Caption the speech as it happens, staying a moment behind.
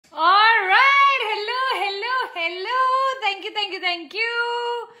Thank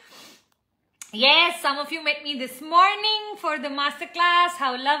you. Yes, some of you met me this morning for the masterclass.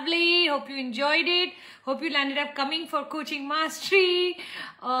 How lovely. Hope you enjoyed it. Hope you landed up coming for Coaching Mastery.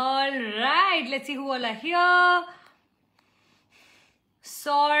 All right. Let's see who all are here.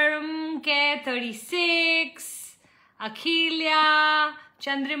 Sorm K 36, Akhilia,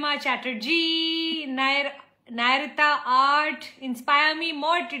 Chandrima Chatterjee, Nairita Art. Inspire me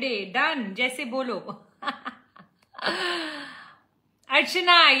more today. Done. Jaise bolo.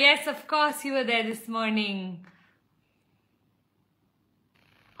 Archana, yes, of course you were there this morning.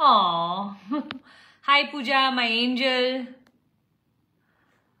 Aww. Hi Puja, my angel.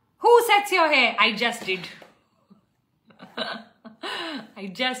 Who sets your hair? I just did. I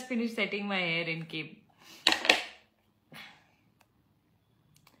just finished setting my hair in Cape.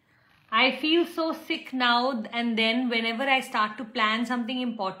 I feel so sick now and then whenever I start to plan something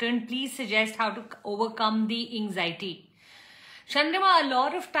important, please suggest how to overcome the anxiety. Chandrima, a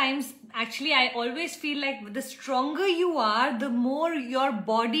lot of times, actually, I always feel like the stronger you are, the more your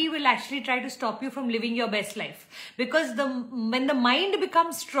body will actually try to stop you from living your best life. Because when the mind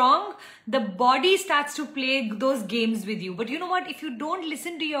becomes strong, the body starts to play those games with you. But you know what? If you don't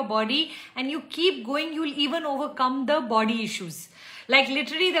listen to your body and you keep going, you'll even overcome the body issues. Like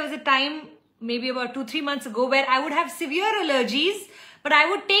literally, there was a time, maybe about 2-3 months ago, where I would have severe allergies. But I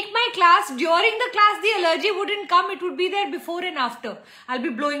would take my class. During the class, the allergy wouldn't come. It would be there before and after. I'll be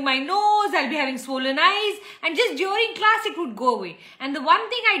blowing my nose. I'll be having swollen eyes. And just during class, it would go away. And the one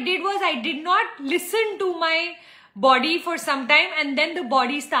thing I did was I did not listen to my body for some time. And then the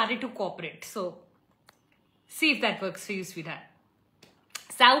body started to cooperate. So, see if that works for you, sweetheart.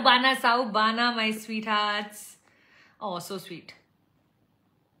 Saubana, my sweethearts. Oh, so sweet.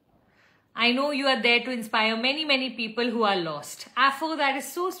 I know you are there to inspire many, many people who are lost. Afo, that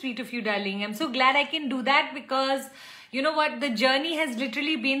is so sweet of you, darling. I'm so glad I can do that because, you know what, the journey has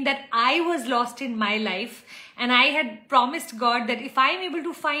literally been that I was lost in my life and I had promised God that if I'm able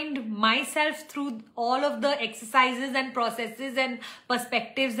to find myself through all of the exercises and processes and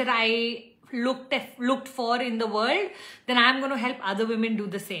perspectives that I looked for in the world, then I'm going to help other women do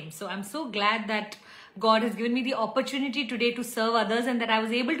the same. So I'm so glad that God has given me the opportunity today to serve others and that I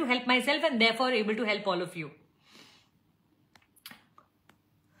was able to help myself and therefore able to help all of you.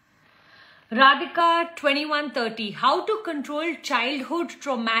 Radhika 2130. How to control childhood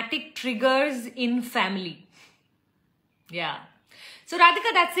traumatic triggers in family. Yeah. So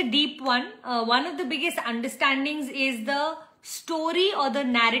Radhika, that's a deep one. One of the biggest understandings is the story or the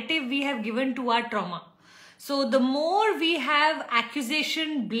narrative we have given to our trauma. So the more we have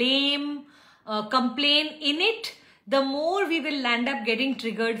accusation, blame, complain in it, the more we will end up getting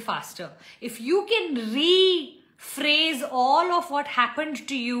triggered faster. If you can rephrase all of what happened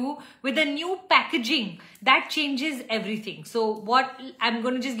to you with a new packaging, that changes everything. So I'm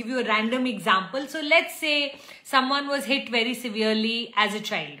going to just give you a random example. So let's say someone was hit very severely as a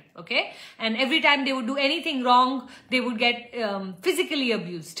child, okay? And every time they would do anything wrong, they would get physically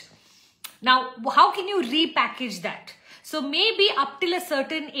abused. Now, how can you repackage that? So maybe up till a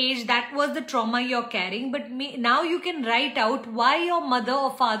certain age, that was the trauma you're carrying. But now you can write out why your mother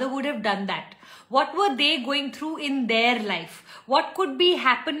or father would have done that. What were they going through in their life? What could be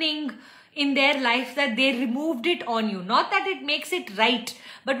happening in their life that they removed it on you? Not that it makes it right.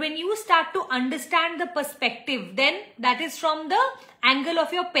 But when you start to understand the perspective, then that is from the angle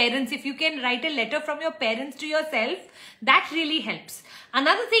of your parents. If you can write a letter from your parents to yourself, that really helps.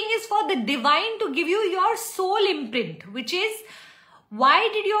 Another thing is for the divine to give you your soul imprint, which is why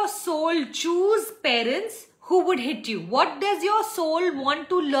did your soul choose parents who would hit you? What does your soul want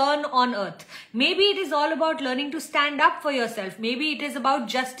to learn on earth? Maybe it is all about learning to stand up for yourself. Maybe it is about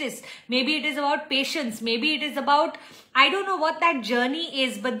justice. Maybe it is about patience. Maybe it is about, I don't know what that journey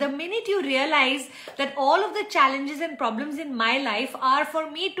is, but the minute you realize that all of the challenges and problems in my life are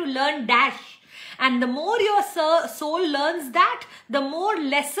for me to learn dash. And the more your soul learns that, the more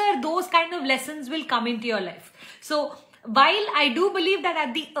lesser those kind of lessons will come into your life. So while I do believe that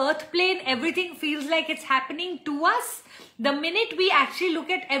at the earth plane, everything feels like it's happening to us, the minute we actually look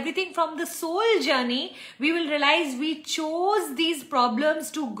at everything from the soul journey, we will realize we chose these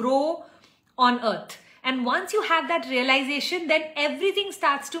problems to grow on earth. And once you have that realization, then everything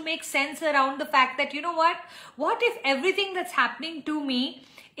starts to make sense around the fact that, you know what if everything that's happening to me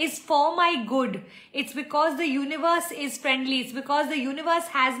is for my good? It's because the universe is friendly. It's because the universe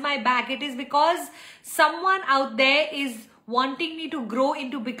has my back. It is because someone out there is wanting me to grow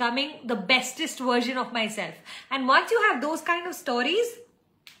into becoming the bestest version of myself. And once you have those kind of stories,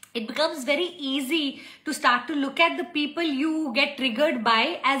 it becomes very easy to start to look at the people you get triggered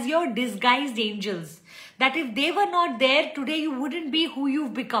by as your disguised angels. that if they were not there today, you wouldn't be who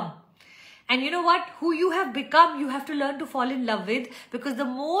you've become. And you know what? Who you have become, you have to learn to fall in love with, because the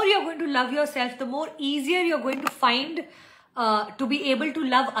more you're going to love yourself, the more easier you're going to find to be able to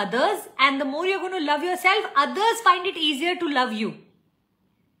love others. And the more you're going to love yourself, others find it easier to love you.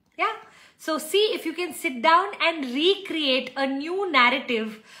 Yeah. So see if you can sit down and recreate a new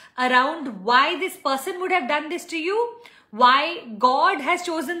narrative around why this person would have done this to you, why God has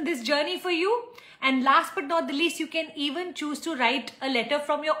chosen this journey for you. And last but not the least, you can even choose to write a letter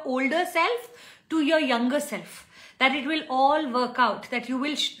from your older self to your younger self, that it will all work out, that you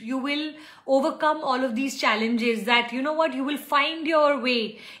will overcome all of these challenges, that you know what, you will find your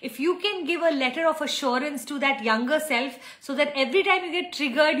way. If you can give a letter of assurance to that younger self, so that every time you get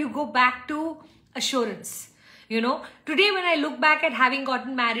triggered, you go back to assurance. You know, today when I look back at having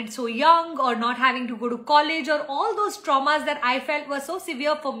gotten married so young, or not having to go to college, or all those traumas that I felt were so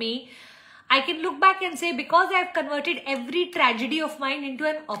severe for me, I can look back and say, because I have converted every tragedy of mine into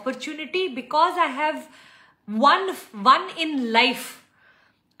an opportunity, because I have won in life,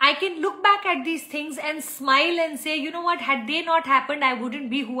 I can look back at these things and smile and say, you know what, had they not happened, I wouldn't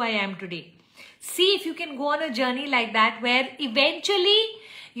be who I am today. See if you can go on a journey like that, where eventually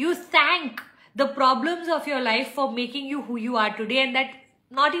you thank the problems of your life for making you who you are today, and that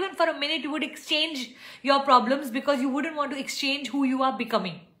not even for a minute you would exchange your problems, because you wouldn't want to exchange who you are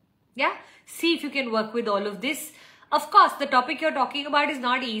becoming. Yeah. See if you can work with all of this. Of course, the topic you're talking about is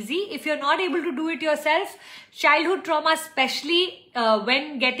not easy. If you're not able to do it yourself, childhood trauma, especially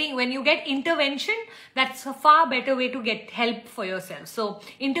when you get intervention, that's a far better way to get help for yourself. So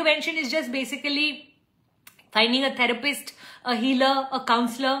intervention is just basically finding a therapist, a healer, a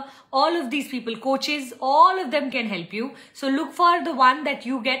counselor. All of these people, coaches, all of them can help you. So look for the one that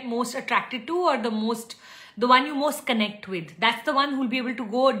you get most attracted to, or the one you most connect with. That's the one who will be able to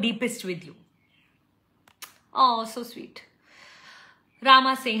go deepest with you. Oh, so sweet.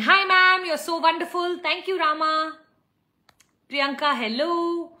 Rama saying, hi ma'am, you're so wonderful. Thank you, Rama. Priyanka,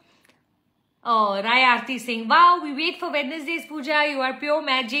 hello. Oh, Rai Aarti saying, wow, we wait for Wednesday's puja. You are pure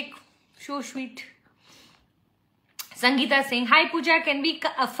magic. So sweet. Sangeeta saying, hi Puja, can we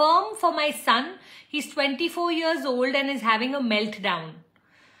affirm for my son? He's 24 years old and is having a meltdown.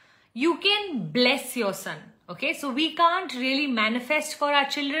 You can bless your son. Okay, so we can't really manifest for our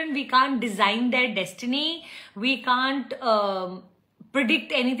children. We can't design their destiny. We can't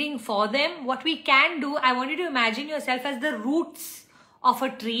predict anything for them. What we can do, I want you to imagine yourself as the roots of a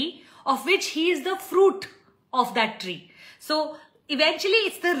tree, of which he is the fruit of that tree. So eventually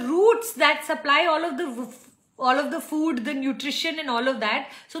it's the roots that supply all of the food, the nutrition and all of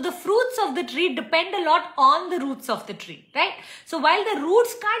that. So the fruits of the tree depend a lot on the roots of the tree, right? So while the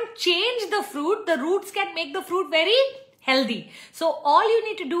roots can't change the fruit, the roots can make the fruit very healthy. So all you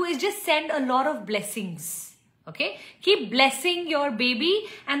need to do is just send a lot of blessings. Okay, keep blessing your baby,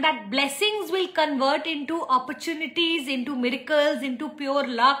 and that blessings will convert into opportunities, into miracles, into pure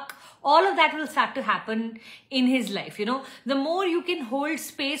luck. All of that will start to happen in his life. You know, the more you can hold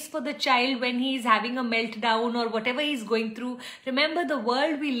space for the child when he is having a meltdown or whatever he's going through. Remember, the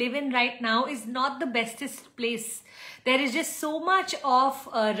world we live in right now is not the bestest place. There is just so much of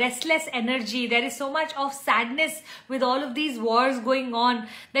restless energy. There is so much of sadness with all of these wars going on,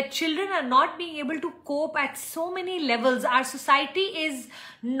 that children are not being able to cope at so many levels. Our society is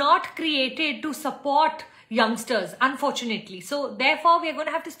not created to support youngsters, unfortunately. So therefore, we are going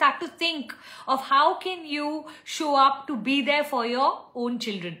to have to start to think of how can you show up to be there for your own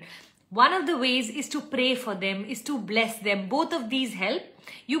children. One of the ways is to pray for them, is to bless them. Both of these help.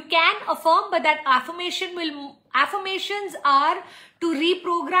 You can affirm, but that affirmations are to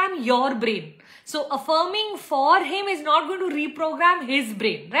reprogram your brain. So affirming for him is not going to reprogram his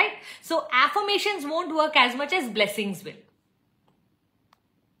brain, right? So affirmations won't work as much as blessings will.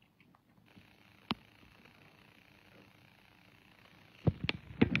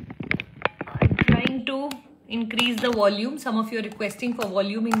 I'm trying to increase the volume. Some of you are requesting for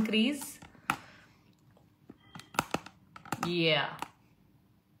volume increase. Yeah.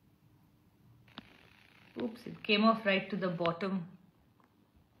 Oops, it came off right to the bottom.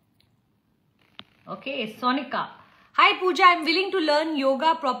 Okay, Sonika. Hi Puja, I'm willing to learn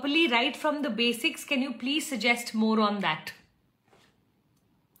yoga properly right from the basics. Can you please suggest more on that?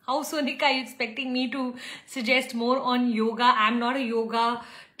 How, Sonika, are you expecting me to suggest more on yoga? I'm not a yoga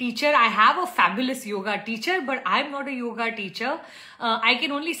teacher. I have a fabulous yoga teacher, but I'm not a yoga teacher. I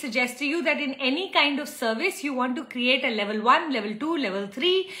can only suggest to you that in any kind of service, you want to create a level 1, level 2, level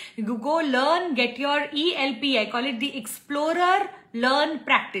 3. You go learn, get your ELP. I call it the Explorer learn,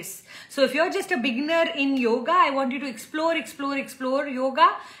 practice. So if you're just a beginner in yoga, I want you to explore yoga,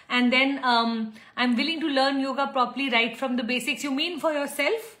 and then I'm willing to learn yoga properly right from the basics. You mean for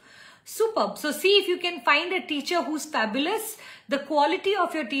yourself? Superb. So see if you can find a teacher who's fabulous. The quality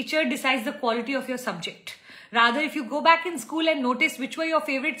of your teacher decides the quality of your subject. Rather, if you go back in school and notice which were your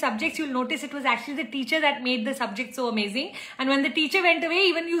favorite subjects, you'll notice it was actually the teacher that made the subject so amazing. And when the teacher went away,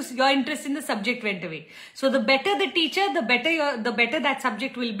 even your interest in the subject went away. So the better the teacher, the better that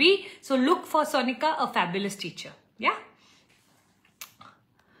subject will be. So look for Sonika, a fabulous teacher. Yeah.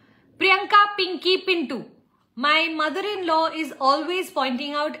 Priyanka Pinky Pintu. My mother-in-law is always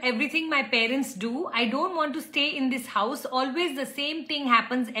pointing out everything my parents do. I don't want to stay in this house. Always the same thing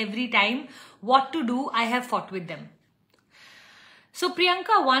happens every time. What to do? I have fought with them. So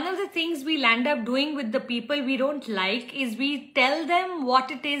Priyanka, one of the things we'll end up doing with the people we don't like is we tell them what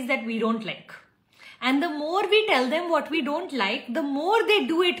it is that we don't like. And the more we tell them what we don't like, the more they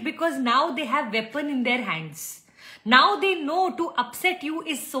do it, because now they have weapon in their hands. Now they know to upset you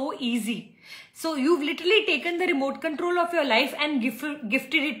is so easy. So you've literally taken the remote control of your life and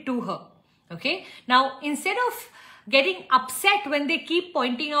gifted it to her. Okay. Now, instead of getting upset when they keep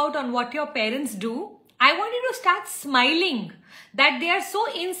pointing out on what your parents do, I want you to start smiling that they are so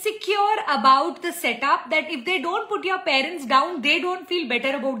insecure about the setup that if they don't put your parents down, they don't feel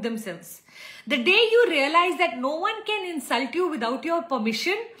better about themselves. The day you realize that no one can insult you without your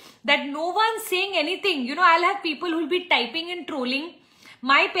permission, that no one's saying anything. You know, I'll have people who'll be typing and trolling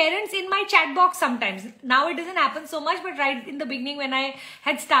my parents in my chat box sometimes. Now it doesn't happen so much, but right in the beginning when I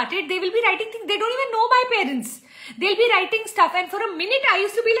had started, they will be writing things. They don't even know my parents. They'll be writing stuff. And for a minute, I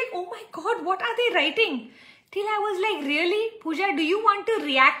used to be like, oh my God, what are they writing? Till I was like, really? Pooja, do you want to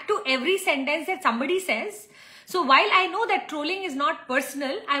react to every sentence that somebody says? So while I know that trolling is not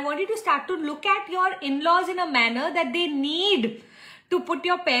personal, I want you to start to look at your in-laws in a manner that they need to put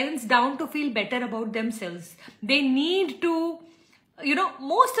your parents down to feel better about themselves. They need to, you know,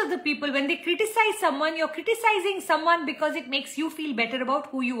 most of the people, when they criticize someone, you're criticizing someone because it makes you feel better about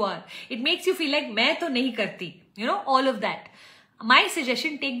who you are. It makes you feel like, main to nahi karti. You know, all of that. My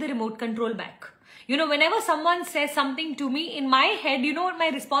suggestion, take the remote control back. You know, whenever someone says something to me, in my head, you know what my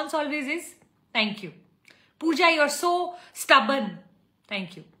response always is? Thank you. Pooja, you're so stubborn.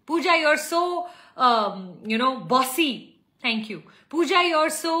 Thank you. Pooja, you're so, you know, bossy. Thank you. Pooja, you're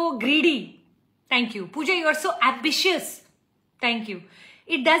so greedy. Thank you. Pooja, you're so ambitious. Thank you.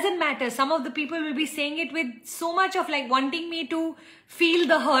 It doesn't matter. Some of the people will be saying it with so much of like wanting me to feel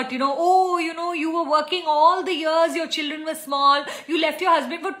the hurt. You know, oh, you know, you were working all the years. Your children were small. You left your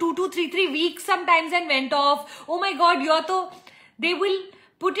husband for 2 to 3 weeks sometimes and went off. Oh my God, you're so... They will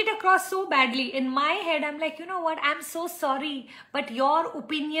put it across so badly. In my head, I'm like, you know what? I'm so sorry. But your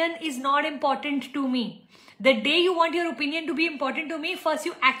opinion is not important to me. The day you want your opinion to be important to me, first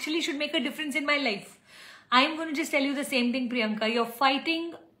you actually should make a difference in my life. I'm going to just tell you the same thing, Priyanka. You're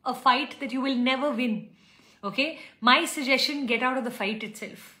fighting a fight that you will never win. Okay? My suggestion, get out of the fight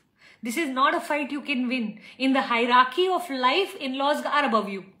itself. This is not a fight you can win. In the hierarchy of life, in-laws are above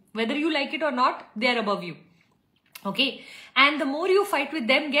you. Whether you like it or not, they are above you. Okay? And the more you fight with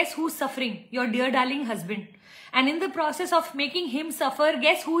them, guess who's suffering? Your dear darling husband. And in the process of making him suffer,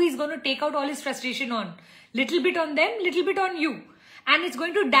 guess who he's going to take out all his frustration on? Little bit on them, little bit on you. And it's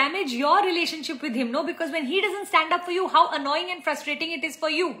going to damage your relationship with him, no? Because when he doesn't stand up for you, how annoying and frustrating it is for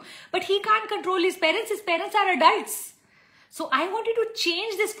you. But he can't control his parents. His parents are adults. So I want you to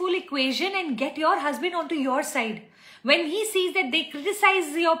change this full equation and get your husband onto your side. When he sees that they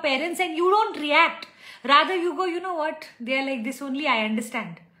criticize your parents and you don't react, rather you go, you know what? They're like this only, I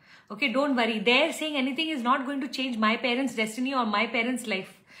understand. Okay, don't worry. Their saying anything is not going to change my parents' destiny or my parents'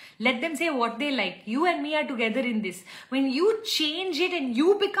 life. Let them say what they like. You and me are together in this. When you change it and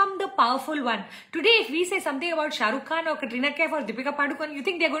you become the powerful one. Today, if we say something about Shah Rukh Khan or Katrina Kaif or Deepika Padukone, you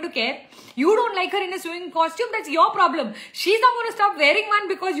think they're going to care? You don't like her in a swimming costume, that's your problem. She's not going to stop wearing one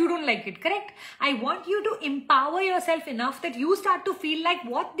because you don't like it, correct? I want you to empower yourself enough that you start to feel like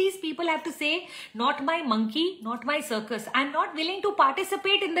what these people have to say, not my monkey, not my circus. I'm not willing to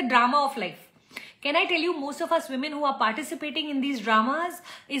participate in the drama of life. Can I tell you, most of us women who are participating in these dramas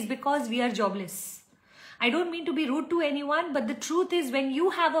is because we are jobless. I don't mean to be rude to anyone, but the truth is when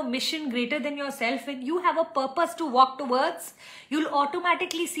you have a mission greater than yourself, when you have a purpose to walk towards, you'll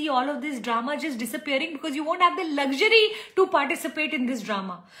automatically see all of this drama just disappearing because you won't have the luxury to participate in this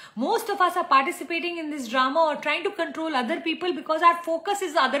drama. Most of us are participating in this drama or trying to control other people because our focus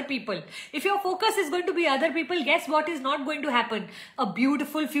is other people. If your focus is going to be other people, guess what is not going to happen? A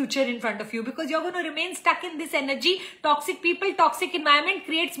beautiful future in front of you because you're going to remain stuck in this energy. Toxic people, toxic environment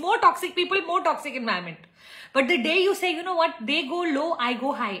creates more toxic people, more toxic environment. But the day you say, you know what, they go low, I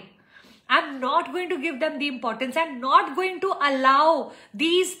go high, I'm not going to give them the importance. I'm not going to allow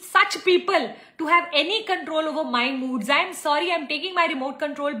such people to have any control over my moods. I'm sorry, I'm taking my remote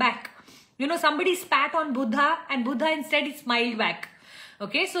control back. You know, somebody spat on Buddha and Buddha instead he smiled back.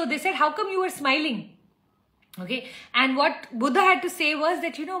 Okay, so they said, how come you were smiling? Okay, and what Buddha had to say was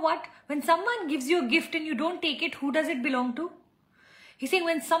that, you know what, when someone gives you a gift and you don't take it, who does it belong to? He's saying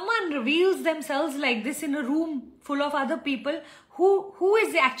when someone reveals themselves like this in a room full of other people, who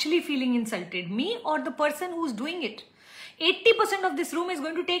is actually feeling insulted? Me or the person who's doing it? 80% of this room is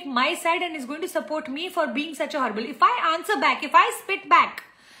going to take my side and is going to support me for being such a horrible. If I answer back, if I spit back,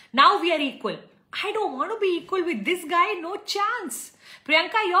 now we are equal. I don't want to be equal with this guy. No chance.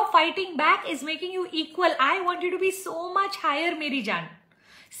 Priyanka, your fighting back is making you equal. I want you to be so much higher, Meri Jaan.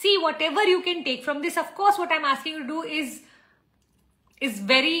 See, whatever you can take from this. Of course, what I'm asking you to do is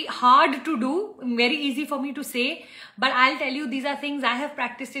very hard to do, very easy for me to say, but I'll tell you, these are things I have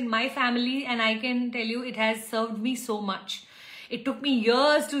practiced in my family, and I can tell you it has served me so much. It took me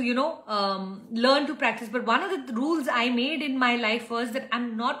years to, learn to practice, but one of the rules I made in my life was that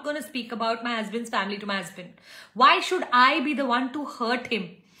I'm not going to speak about my husband's family to my husband. Why should I be the one to hurt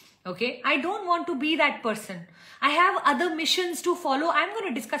him? Okay, I don't want to be that person. I have other missions to follow. I'm going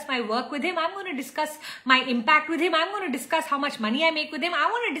to discuss my work with him. I'm going to discuss my impact with him. I'm going to discuss how much money I make with him. I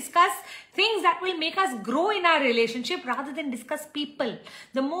want to discuss things that will make us grow in our relationship rather than discuss people.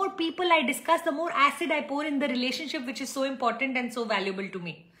 The more people I discuss, the more acid I pour in the relationship, which is so important and so valuable to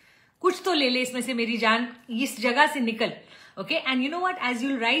me. कुछ तो ले ले इसमें से मेरी जान, इस जगह से निकल. Okay, and you know what, as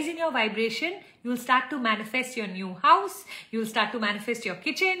you'll rise in your vibration, you'll start to manifest your new house, you'll start to manifest your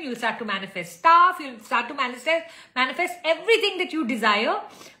kitchen, you'll start to manifest staff, you'll start to manifest everything that you desire.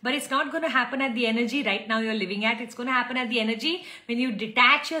 But it's not going to happen at the energy right now you're living at. It's going to happen at the energy when you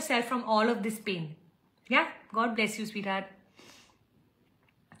detach yourself from all of this pain. Yeah, God bless you, sweetheart.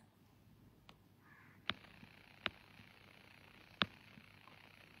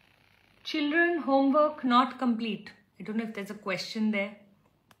 Children, homework not complete. I don't know if there's a question there.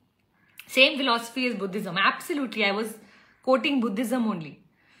 Same philosophy as Buddhism. Absolutely. I was quoting Buddhism only.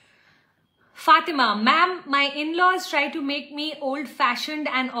 Fatima, ma'am, my in-laws try to make me old-fashioned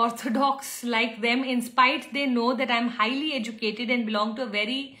and orthodox like them in spite they know that I'm highly educated and belong to a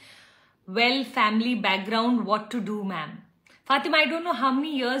very well family background. What to do, ma'am? Fatima, I don't know how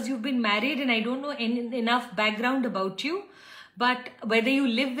many years you've been married and I don't know enough background about you. But whether you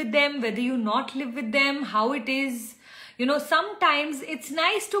live with them, whether you not live with them, how it is, sometimes it's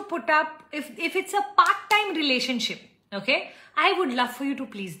nice to put up, if it's a part-time relationship, okay, I would love for you to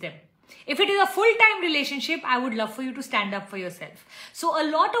please them. If it is a full-time relationship, I would love for you to stand up for yourself. So a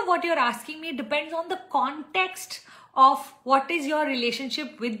lot of what you're asking me depends on the context of what is your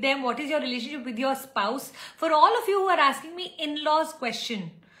relationship with them, what is your relationship with your spouse. For all of you who are asking me in-laws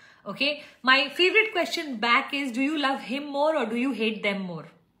question, okay, my favorite question back is, do you love him more or do you hate them more?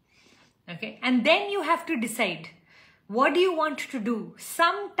 Okay, and then you have to decide, what do you want to do?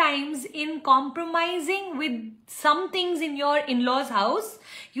 Sometimes in compromising with some things in your in-laws house,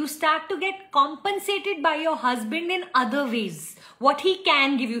 you start to get compensated by your husband in other ways. What he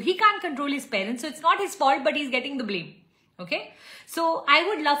can give you, he can't control his parents, so it's not his fault, but he's getting the blame. Okay, so I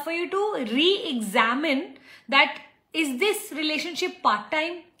would love for you to re-examine that. Is this relationship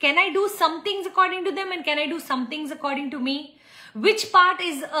part-time? Can I do some things according to them and can I do some things according to me? Which part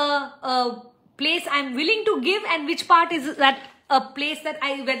is a place I'm willing to give and which part is that a place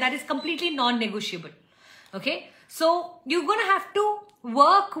that is completely non-negotiable? Okay, so you're going to have to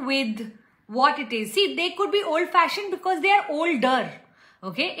work with what it is. See, they could be old-fashioned because they are older.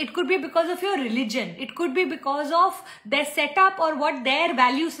 Okay, it could be because of your religion. It could be because of their setup or what their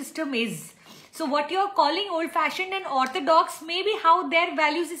value system is. So what you're calling old-fashioned and orthodox may be how their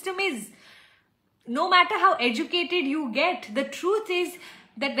value system is. No matter how educated you get, the truth is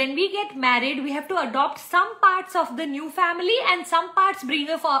that when we get married, we have to adopt some parts of the new family and some parts bring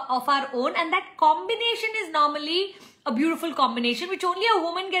of our own. And that combination is normally a beautiful combination which only a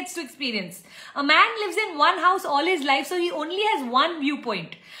woman gets to experience. A man lives in one house all his life, so he only has one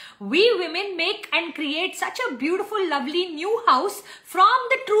viewpoint. We women make and create such a beautiful, lovely new house from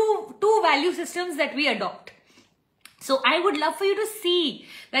the two value systems that we adopt. So I would love for you to see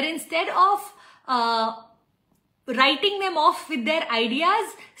that instead of writing them off with their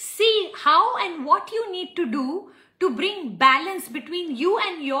ideas, see how and what you need to do to bring balance between you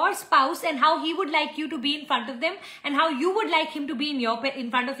and your spouse and how he would like you to be in front of them and how you would like him to be in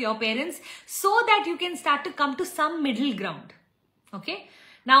front of your parents, so that you can start to come to some middle ground. Okay.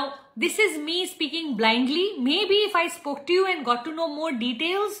 Now, this is me speaking blindly. Maybe if I spoke to you and got to know more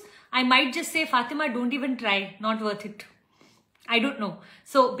details, I might just say, Fatima, don't even try. Not worth it. I don't know.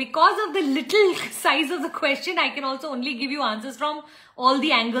 So because of the little size of the question, I can also only give you answers from all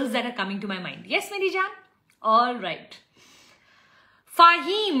the angles that are coming to my mind. Yes, Meri Jaan? All right.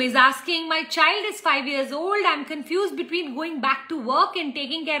 Fahim is asking, my child is 5 years old. I'm confused between going back to work and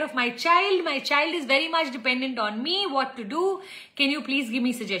taking care of my child. My child is very much dependent on me. What to do? Can you please give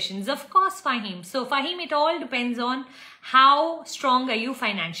me suggestions? Of course, Fahim. So Fahim, it all depends on how strong are you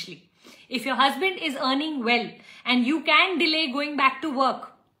financially. If your husband is earning well and you can delay going back to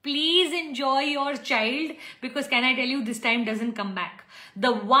work, please enjoy your child, because can I tell you, this time doesn't come back.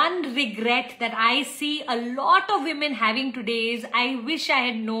 The one regret that I see a lot of women having today is, I wish I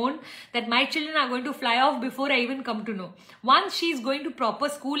had known that my children are going to fly off before I even come to know. Once she's going to proper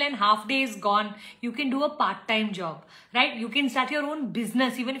school and half day is gone, you can do a part-time job, right? You can start your own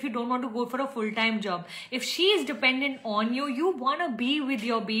business even if you don't want to go for a full-time job. If she is dependent on you, you want to be with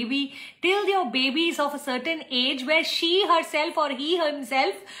your baby till your baby is of a certain age where she herself or he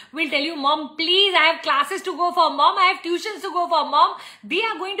himself will tell you, Mom, please, I have classes to go for. Mom, I have tuitions to go for. Mom, they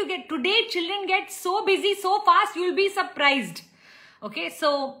are going to get, today children get so busy so fast, you will be surprised. Okay,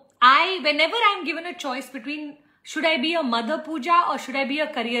 so whenever I'm given a choice between should I be a mother, Puja, or should I be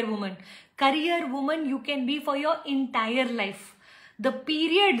a career woman? Career woman you can be for your entire life. The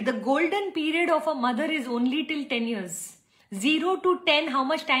period, the golden period of a mother is only till 10 years. 0 to 10, how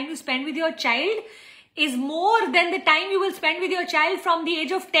much time you spend with your child is more than the time you will spend with your child from the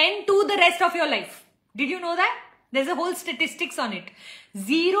age of 10 to the rest of your life. Did you know that? There's a whole statistics on it.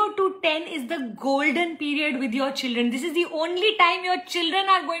 0 to 10 is the golden period with your children. This is the only time your children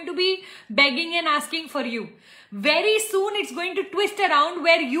are going to be begging and asking for you. Very soon it's going to twist around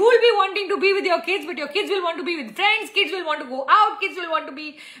where you will be wanting to be with your kids, but your kids will want to be with friends, kids will want to go out, kids are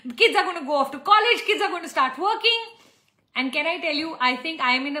going to go off to college, kids are going to start working. And can I tell you, I think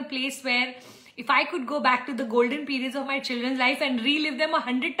I am in a place where if I could go back to the golden periods of my children's life and relive them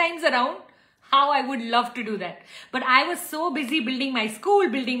 100 times around, how I would love to do that. But I was so busy building my school,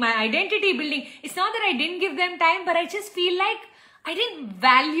 building my identity, it's not that I didn't give them time, but I just feel like I didn't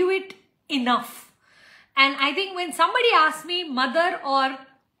value it enough. And I think when somebody asks me, mother, or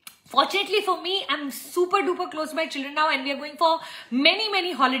fortunately for me, I'm super duper close to my children now and we are going for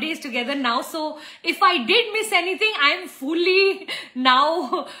many holidays together now. So if I did miss anything, I'm fully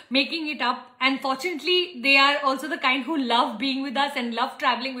now making it up. And fortunately, they are also the kind who love being with us and love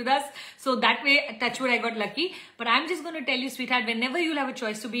traveling with us. So that way, touch wood, I got lucky. But I'm just going to tell you, sweetheart, whenever you'll have a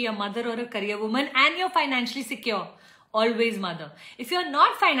choice to be a mother or a career woman and you're financially secure, always mother. If you're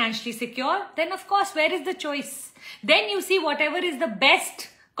not financially secure, then of course, where is the choice? Then you see whatever is the best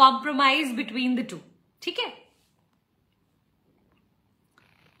compromise between the two. Okay?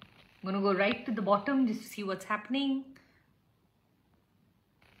 I'm going to go right to the bottom just to see what's happening.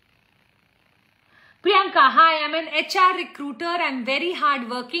 Priyanka, hi, I'm an HR recruiter. I'm very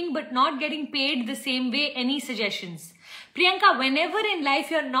hardworking but not getting paid the same way. Any suggestions? Priyanka, whenever in life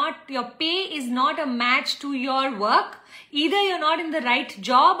your pay is not a match to your work, either you're not in the right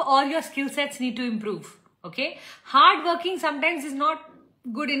job or your skill sets need to improve. Okay? Hardworking sometimes is not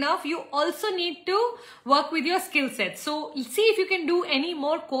good enough. You also need to work with your skill sets. So see if you can do any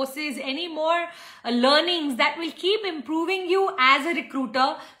more courses, any more learnings that will keep improving you as a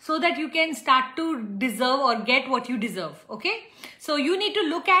recruiter so that you can start to deserve or get what you deserve. Okay? So you need to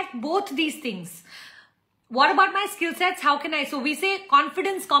look at both these things. What about my skill sets? How can I? So we say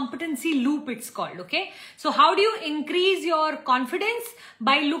confidence competency loop, it's called. Okay. So how do you increase your confidence?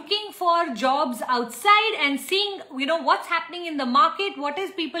 By looking for jobs outside and seeing, what's happening in the market. What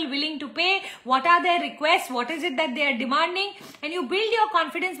is people willing to pay? What are their requests? What is it that they are demanding? And you build your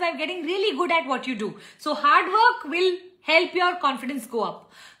confidence by getting really good at what you do. So hard work will help your confidence go up.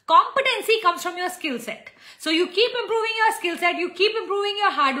 Competency comes from your skill set. So you keep improving your skill set, you keep improving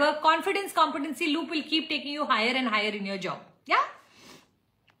your hard work, confidence, competency loop will keep taking you higher and higher in your job. Yeah?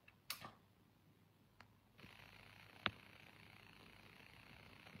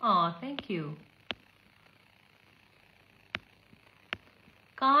 Oh, thank you.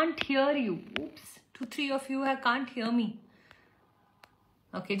 Can't hear you. Oops. 2-3 of you can't hear me.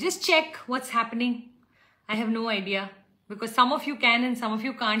 Okay, just check what's happening. I have no idea. Because some of you can and some of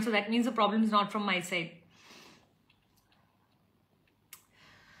you can't. So that means the problem is not from my side.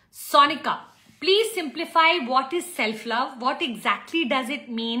 Sonika, please simplify what is self-love, what exactly does it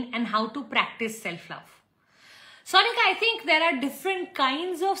mean and how to practice self-love. Sonika, I think there are different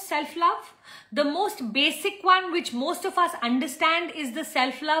kinds of self-love. The most basic one which most of us understand is the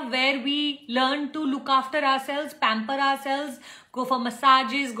self-love where we learn to look after ourselves, pamper ourselves, go for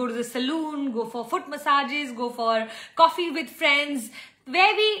massages, go to the salon, go for foot massages, go for coffee with friends,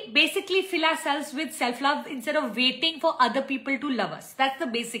 where we basically fill ourselves with self-love instead of waiting for other people to love us. That's the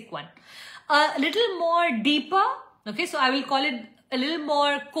basic one. A little more deeper, okay, so I will call it a little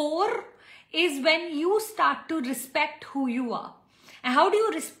more core, is when you start to respect who you are. And how do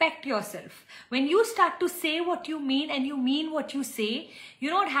you respect yourself? When you start to say what you mean and you mean what you say, you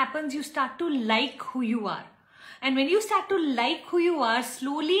know what happens? You start to like who you are. And when you start to like who you are,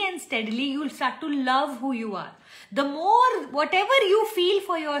 slowly and steadily, you'll start to love who you are. The more, whatever you feel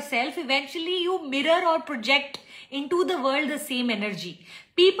for yourself, eventually you mirror or project into the world the same energy.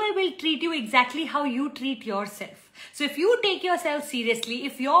 People will treat you exactly how you treat yourself. So if you take yourself seriously,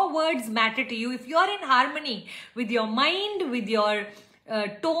 if your words matter to you, if you're in harmony with your mind, with your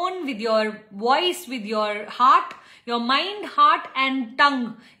tone, with your voice, with your heart, your mind, heart and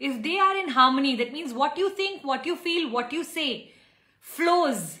tongue, if they are in harmony, that means what you think, what you feel, what you say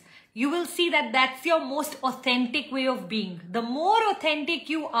flows, you will see that that's your most authentic way of being. The more authentic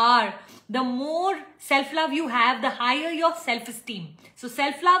you are, the more self-love you have, the higher your self-esteem. So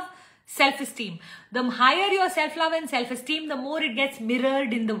self-love, self-esteem. The higher your self-love and self-esteem, the more it gets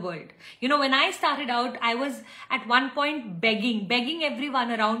mirrored in the world. You know, when I started out, I was at one point begging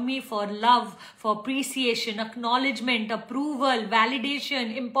everyone around me for love, for appreciation, acknowledgement, approval,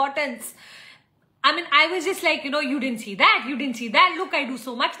 validation, importance. I mean, I was just like, you know, you didn't see that, you didn't see that. Look, I do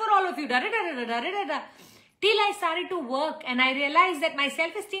so much for all of you. Till I started to work and I realized that my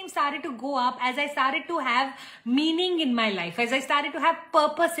self-esteem started to go up as I started to have meaning in my life, as I started to have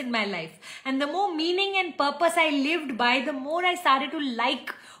purpose in my life. And the more meaning and purpose I lived by, the more I started to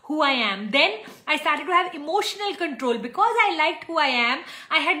like who I am. Then I started to have emotional control. Because I liked who I am,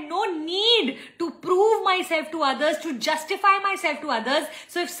 I had no need to prove myself to others, to justify myself to others.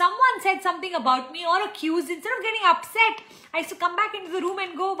 So if someone said something about me or accused, instead of getting upset, I used to come back into the room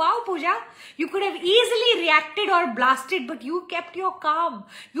and go, wow, Puja, you could have easily reacted or blasted, but you kept your calm.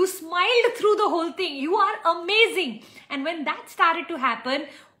 You smiled through the whole thing. You are amazing. And when that started to happen,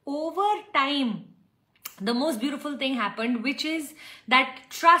 over time, the most beautiful thing happened, which is that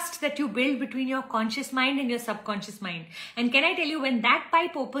trust that you build between your conscious mind and your subconscious mind. And can I tell you, when that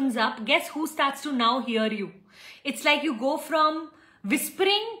pipe opens up, guess who starts to now hear you? It's like you go from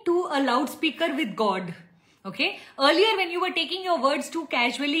whispering to a loudspeaker with God. Okay? Earlier, when you were taking your words too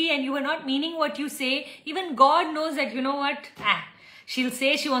casually and you were not meaning what you say, even God knows that, you know what? She'll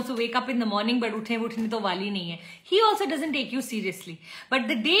say she wants to wake up in the morning, but uthne to wali nahi hai. He also doesn't take you seriously. But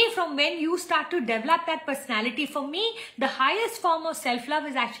the day from when you start to develop that personality, for me, the highest form of self-love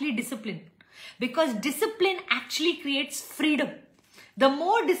is actually discipline. Because discipline actually creates freedom. The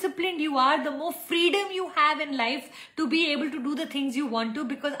more disciplined you are, the more freedom you have in life to be able to do the things you want to,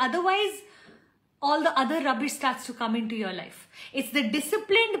 because otherwise, all the other rubbish starts to come into your life. It's the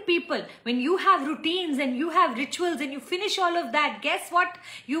disciplined people. When you have routines and you have rituals and you finish all of that, guess what?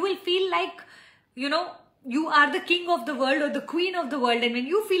 You will feel like, you know, you are the king of the world or the queen of the world. And when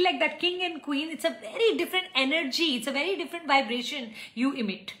you feel like that king and queen, it's a very different energy. It's a very different vibration you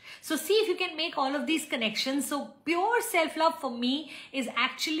emit. So see if you can make all of these connections. So pure self-love for me is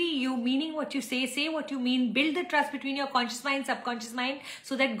actually you meaning what you say what you mean, build the trust between your conscious mind, subconscious mind,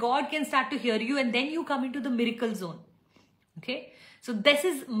 so that God can start to hear you, and then you come into the miracle zone. Okay? So this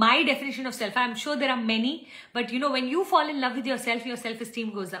is my definition of self. I'm sure there are many, but you know, when you fall in love with yourself, your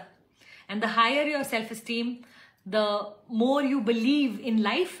self-esteem goes up. And the higher your self-esteem, the more you believe in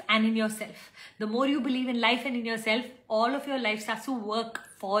life and in yourself. The more you believe in life and in yourself, all of your life starts to work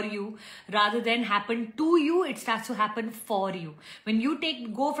for you rather than happen to you. It starts to happen for you. When you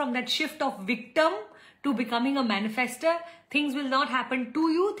go from that shift of victim to becoming a manifester, things will not happen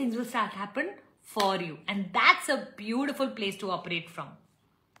to you. Things will start to happen for you. And that's a beautiful place to operate from.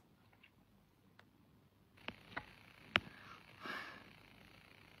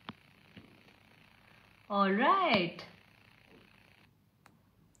 All right.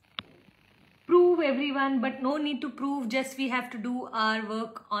 Prove everyone, but no need to prove. Just we have to do our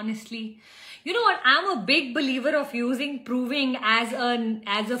work honestly. You know what? I'm a big believer of using proving as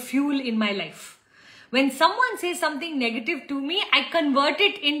a fuel in my life. When someone says something negative to me, I convert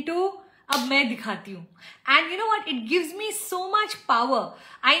it into अब मैं दिखाती हूँ. And you know what? It gives me so much power.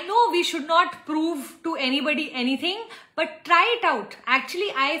 I know we should not prove to anybody anything, but try it out.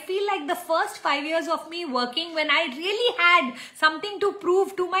 Actually, I feel like the first 5 years of me working, when I really had something to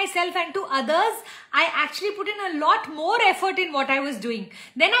prove to myself and to others, I actually put in a lot more effort in what I was doing.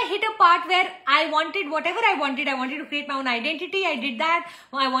 Then I hit a part where I wanted whatever I wanted. I wanted to create my own identity. I did that.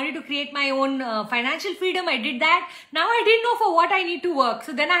 I wanted to create my own financial freedom. I did that. Now I didn't know for what I need to work.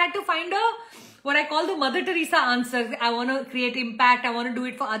 So then I had to find what I call the Mother Teresa answer. I want to create impact. I want to do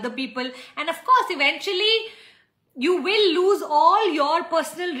it for other people. And of course, eventually, you will lose all your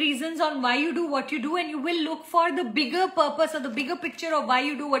personal reasons on why you do what you do, and you will look for the bigger purpose or the bigger picture of why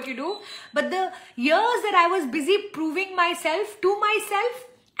you do what you do. But the years that I was busy proving myself to myself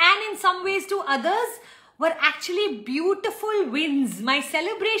and in some ways to others were actually beautiful wins. My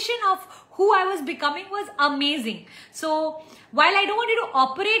celebration of who I was becoming was amazing. So while I don't want you to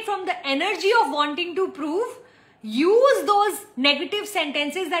operate from the energy of wanting to prove, use those negative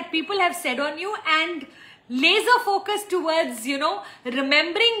sentences that people have said on you and laser focus towards,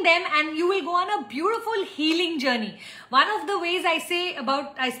 remembering them, and you will go on a beautiful healing journey. One of the ways I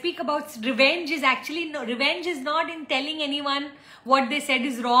speak about revenge is actually, no, revenge is not in telling anyone what they said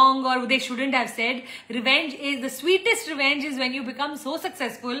is wrong or they shouldn't have said. Revenge is, the sweetest revenge is when you become so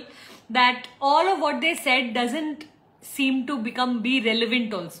successful that all of what they said doesn't seem to be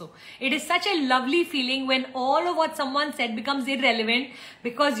relevant also. It is such a lovely feeling when all of what someone said becomes irrelevant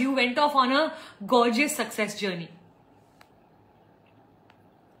because you went off on a gorgeous success journey.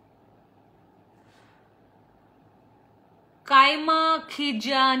 Kaima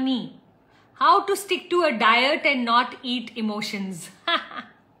Khijani. How to stick to a diet and not eat emotions.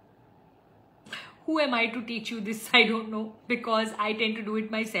 Who am I to teach you this? I don't know, because I tend to do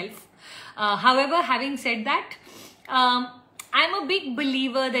it myself. However, having said that, I'm a big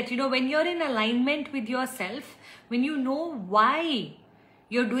believer that, when you're in alignment with yourself, when you know why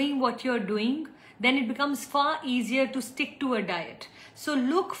you're doing what you're doing, then it becomes far easier to stick to a diet. So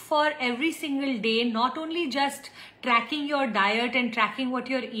look for every single day, not only just tracking your diet and tracking what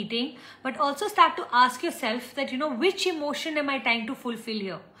you're eating, but also start to ask yourself that, which emotion am I trying to fulfill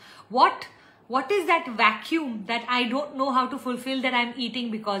here? What is that vacuum that I don't know how to fulfill that I'm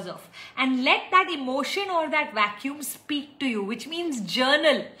eating because of? And let that emotion or that vacuum speak to you, which means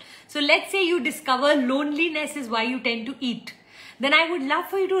journal. So let's say you discover loneliness is why you tend to eat. Then I would love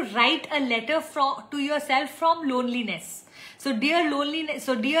for you to write a letter to yourself from loneliness. So dear loneliness,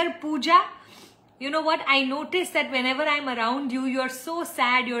 dear Puja, you know what? I notice that whenever I'm around you, you're so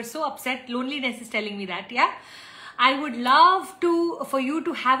sad, you're so upset. Loneliness is telling me that, yeah? I would love for you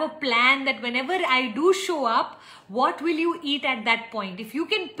to have a plan that whenever I do show up, what will you eat at that point? If you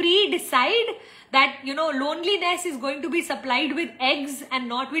can pre-decide that, loneliness is going to be supplied with eggs and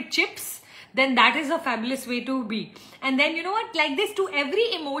not with chips, then that is a fabulous way to be. And then, like this, to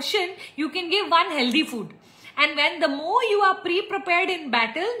every emotion, you can give one healthy food. And when the more you are pre-prepared in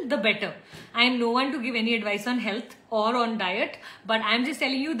battle, the better. I am no one to give any advice on health or on diet, but I'm just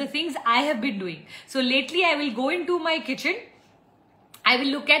telling you the things I have been doing. So lately I will go into my kitchen.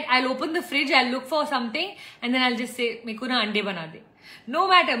 I'll open the fridge, I'll look for something, and then I'll just say, "Meko na ande bana de." No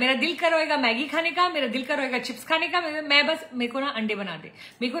matter, मेरा दिल कर रहेगा Maggi खाने का, मेरा दिल कर रहेगा चिप्स खाने का, मैं बस मेरे को ना अंडे बना दे,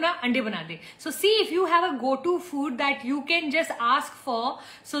 मेरे को ना अंडे बना दे. So see if you have a go-to food that you can just ask for,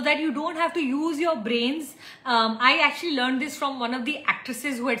 so that you don't have to use your brains. I actually learned this from one of the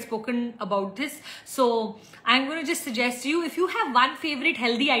actresses who had spoken about this. So I'm going to just suggest to you, if you have one favorite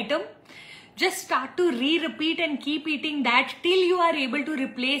healthy item, just start to repeat and keep eating that till you are able to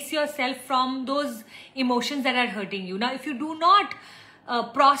replace yourself from those emotions that are hurting you. Now, if you do not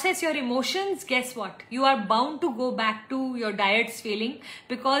process your emotions, guess what? You are bound to go back to your diet's failing,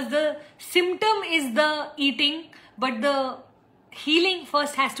 because the symptom is the eating, but the healing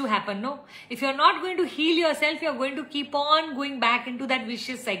first has to happen, no? If you're not going to heal yourself, you're going to keep on going back into that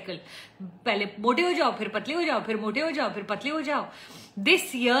vicious cycle. पहले मोटे हो जाओ, फिर पतले हो जाओ, फिर मोटे हो जाओ, फिर पतले हो जाओ.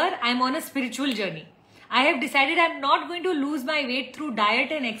 This year, I'm on a spiritual journey. I have decided I'm not going to lose my weight through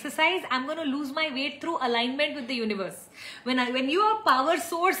diet and exercise. I'm going to lose my weight through alignment with the universe. When your power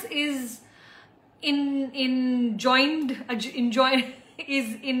source is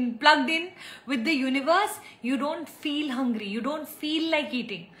plugged in with the universe, you don't feel hungry. You don't feel like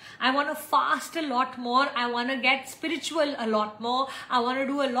eating. I want to fast a lot more. I want to get spiritual a lot more. I want to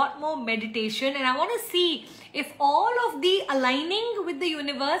do a lot more meditation. And I want to see if all of the aligning with the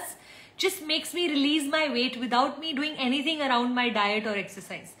universe just makes me release my weight without me doing anything around my diet or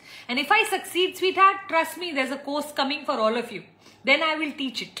exercise. And if I succeed, sweetheart, trust me, there's a course coming for all of you. Then I will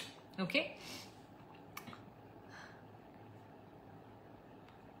teach it. Okay?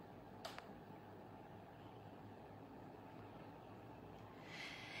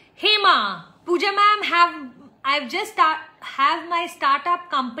 Hema, Puja ma'am, I've just have my startup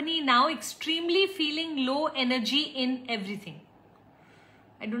company now, extremely feeling low energy in everything.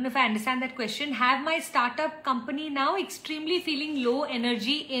 I don't know if I understand that question. Have my startup company now, extremely feeling low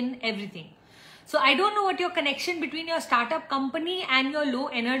energy in everything. So I don't know what your connection between your startup company and your low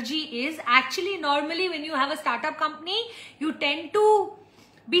energy is. Actually, normally when you have a startup company, you tend to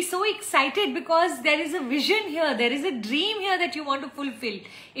Be so excited because there is a vision here. There is a dream here that you want to fulfill.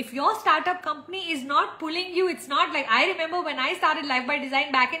 If your startup company is not pulling you, it's not like, I remember when I started Life by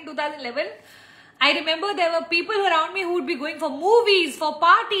Design back in 2011, I remember there were people around me who would be going for movies, for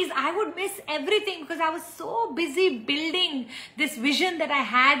parties. I would miss everything because I was so busy building this vision that I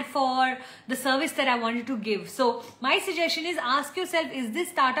had for the service that I wanted to give. So my suggestion is, ask yourself, is this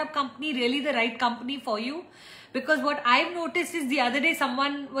startup company really the right company for you? Because what I've noticed is, the other day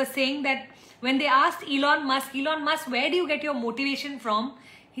someone was saying that when they asked Elon Musk, where do you get your motivation from?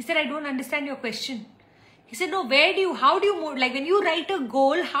 He said, I don't understand your question. He said, no, how do you, like when you write a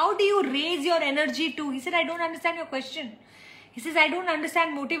goal, how do you raise your energy to? He said, I don't understand your question. He says, I don't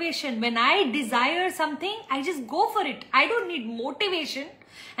understand motivation. When I desire something, I just go for it. I don't need motivation.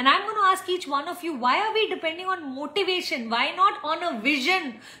 And I'm going to ask each one of you, why are we depending on motivation? Why not on a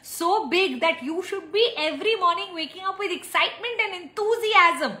vision so big that you should be every morning waking up with excitement and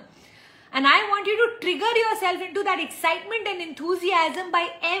enthusiasm? And I want you to trigger yourself into that excitement and enthusiasm by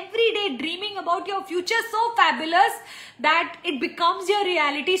every day dreaming about your future so fabulous that it becomes your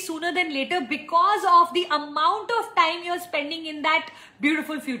reality sooner than later because of the amount of time you're spending in that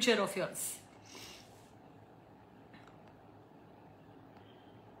beautiful future of yours.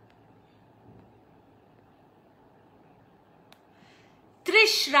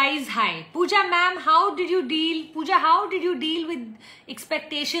 Trish Rise High. Puja ma'am, how did you deal with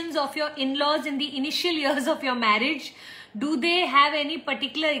expectations of your in-laws in the initial years of your marriage? Do they have any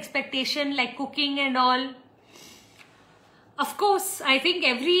particular expectation like cooking and all? Of course, I think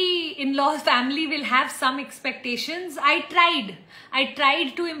every in-law family will have some expectations. I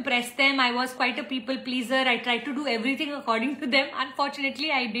tried to impress them. I was quite a people pleaser. I tried to do everything according to them.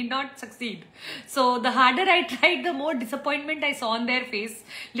 Unfortunately, I did not succeed. So the harder I tried, the more disappointment I saw on their face.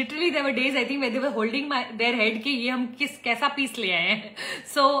 Literally, there were days, I think, where they were holding their head, ki ye hum kaisa piece le aaye hain.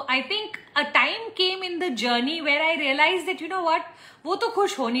 So I think a time came in the journey where I realized that, you know what, वो तो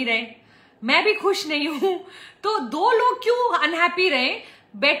खुश हो नहीं रहे, मैं भी खुश नहीं हूँ, तो दो लोग क्यों unhappy रहे?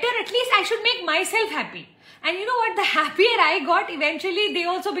 Better at least I should make myself happy. And you know what? The happier I got, eventually they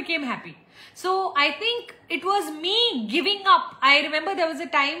also became happy. So I think it was me giving up. I remember there was a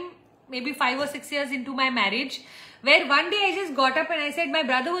time, maybe 5 or 6 years into my marriage, where one day I just got up and I said, my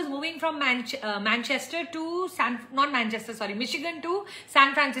brother was moving from Michigan to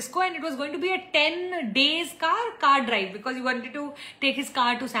San Francisco, and it was going to be a 10 days car drive because he wanted to take his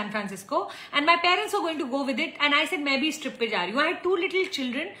car to San Francisco, and my parents were going to go with it. And I said, maybe trip pe ja rahi hu. I had 2 little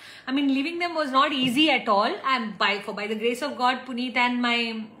children. I mean, leaving them was not easy at all. And by the grace of God, Puneet and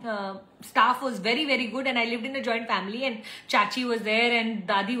my staff was very, very good, and I lived in a joint family, and Chachi was there and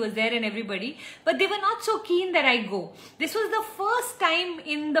Dadi was there and everybody, but they were not so keen that I go. This was the first time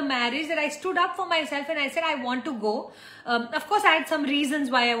in the marriage that I stood up for myself and I said, I want to go. Of course, I had some reasons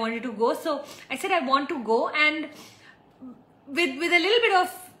why I wanted to go. So I said, I want to go, and with a little bit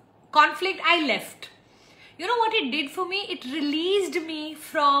of conflict, I left. You know what it did for me? It released me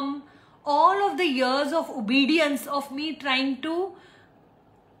from all of the years of obedience of me trying to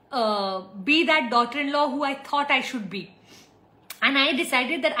be that daughter-in-law who I thought I should be. And I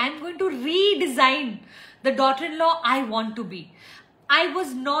decided that I'm going to redesign the daughter-in-law I want to be. I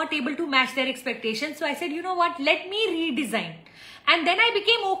was not able to match their expectations. So I said, you know what, let me redesign. And then I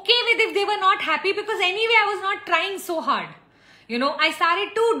became okay with if they were not happy, because anyway, I was not trying so hard. You know, I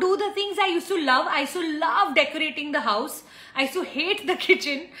started to do the things I used to love. I used to love decorating the house. I used to hate the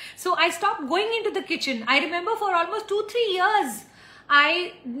kitchen. So I stopped going into the kitchen. I remember for almost 2-3 years,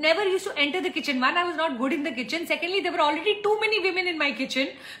 I never used to enter the kitchen. One, I was not good in the kitchen. Secondly, there were already too many women in my kitchen.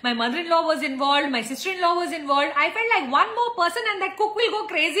 My mother-in-law was involved. My sister-in-law was involved. I felt like one more person and that cook will go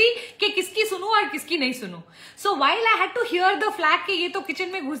crazy कि किसकी सुनो और किसकी नहीं सुनो. So while I had to hear the flag कि ये तो kitchen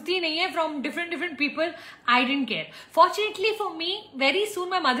में घुसती नहीं है from different people, I didn't care. Fortunately for me, very soon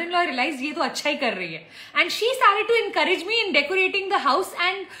my mother-in-law realized ये तो अच्छा ही कर रही है. And she started to encourage me in decorating the house,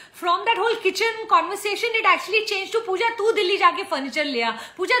 and from that whole kitchen conversation, it actually changed to Puja, तू दिल्ली जाके furniture लिया,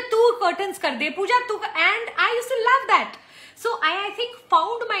 Puja तू curtains कर दे, Puja तू, and I used to love that. So I think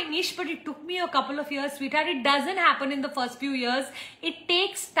found my niche, but it took me a couple of years, sweetheart. It doesn't happen in the first few years. It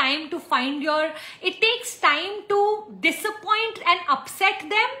takes time to find it takes time to disappoint and upset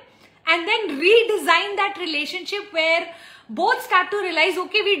them, and then redesign that relationship where both start to realize,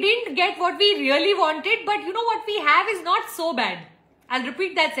 okay, we didn't get what we really wanted, but you know what we have is not so bad. I'll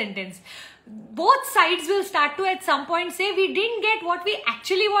repeat that sentence. Both sides will start to at some point say, we didn't get what we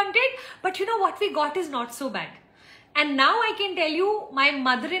actually wanted, but you know what we got is not so bad. And now I can tell you, my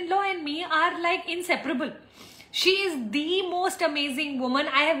mother-in-law and me are like inseparable. She is the most amazing woman.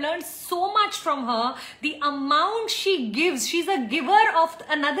 I have learned so much from her. The amount she gives, she's a giver of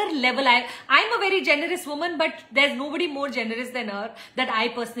another level. I'm a very generous woman, but there's nobody more generous than her that I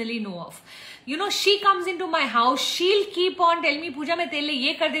personally know of. You know, she comes into my house, she'll keep on telling me, Pooja, main tere liye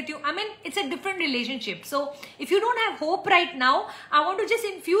ye kar deti hu. I mean, it's a different relationship. So if you don't have hope right now, I want to just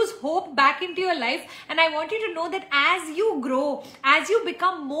infuse hope back into your life. And I want you to know that as you grow, as you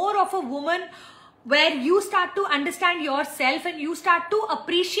become more of a woman where you start to understand yourself and you start to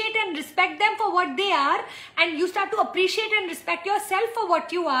appreciate and respect them for what they are, and you start to appreciate and respect yourself for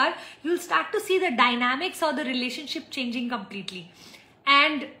what you are, you'll start to see the dynamics of the relationship changing completely.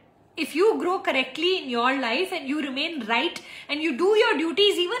 And if you grow correctly in your life and you remain right and you do your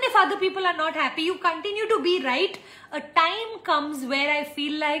duties, even if other people are not happy, you continue to be right, a time comes where I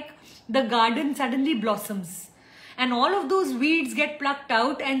feel like the garden suddenly blossoms and all of those weeds get plucked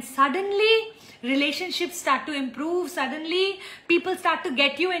out, and suddenly relationships start to improve. Suddenly people start to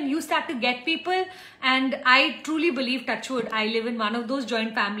get you and you start to get people. And I truly believe, touch wood, I live in one of those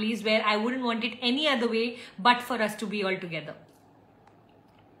joint families where I wouldn't want it any other way but for us to be all together.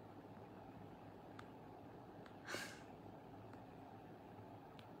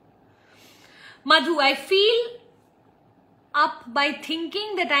 Madhu, I feel up by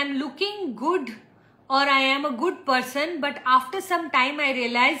thinking that I'm looking good or I am a good person, but after some time I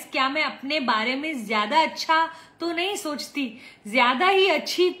realize क्या मैं अपने बारे में ज़्यादा अच्छा तो नहीं सोचती, ज़्यादा ही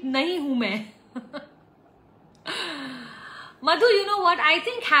अच्छी नहीं हूँ मैं. Madhu, you know what? I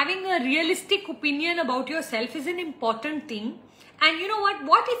think having a realistic opinion about yourself is an important thing. And you know what?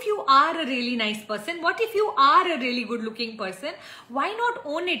 What if you are a really nice person? What if you are a really good looking person? Why not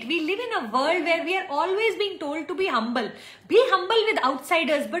own it? We live in a world where we are always being told to be humble. Be humble with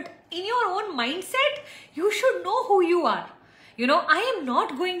outsiders, but in your own mindset, you should know who you are. You know, I am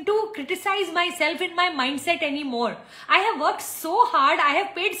not going to criticize myself in my mindset anymore. I have worked so hard. I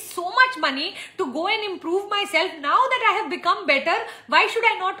have paid so much money to go and improve myself. Now that I have become better, why should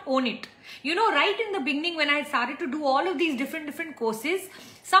I not own it? You know, right in the beginning when I started to do all of these different courses,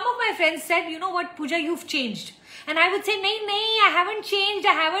 some of my friends said, you know what, Pooja, you've changed. And I would say, nahi, I haven't changed,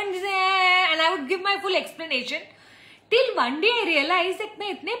 I haven't, and I would give my full explanation. Till one day I realized that मैं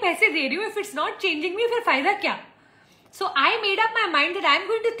इतने पैसे दे रही हूँ, if it's not changing me, फिर फायदा क्या? So I made up my mind that I'm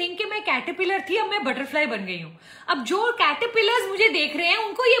going to think कि मैं caterpillar थी, अब मैं butterfly बन गई हूँ. अब जो caterpillars मुझे देख रहे हैं,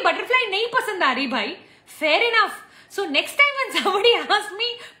 उनको ये butterfly नहीं पसंद आ रही भाई. Fair enough. So next time when somebody asks me,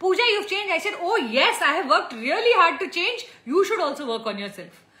 Pooja, you've changed, I said, oh yes, I have worked really hard to change. You should also work on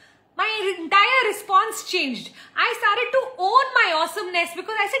yourself. My entire response changed. I started to own my awesomeness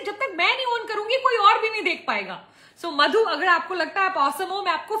because I said, जब तक मैं नहीं own करूँगी, कोई और भी नहीं देख पाएगा. So Madhu, अगर आपको लगता है आप awesome हो,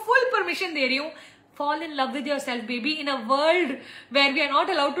 मैं आपको full permission दे रही हूँ. Fall in love with yourself, baby. In a world where we are not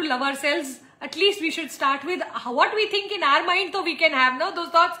allowed to love ourselves, at least we should start with what we think in our mind, so we can have no those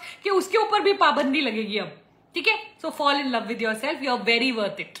thoughts कि उसके ऊपर भी पाबंदी लगेगी अब. ठीक है? So fall in love with yourself. You're very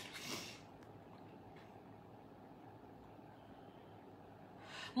worth it.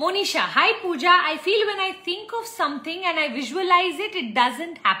 Monisha, hi Pooja. I feel when I think of something and I visualize it, it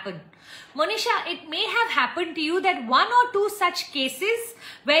doesn't happen. Monisha, it may have happened to you that one or two such cases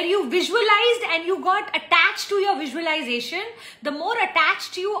where you visualized and you got attached to your visualization. The more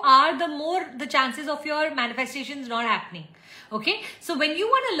attached you are, the more the chances of your manifestations not happening. Okay, so when you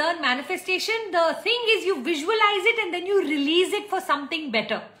want to learn manifestation, the thing is you visualize it and then you release it for something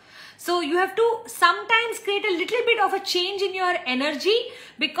better. So you have to sometimes create a little bit of a change in your energy,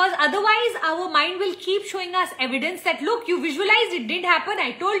 because otherwise our mind will keep showing us evidence that look, you visualized, it did happen.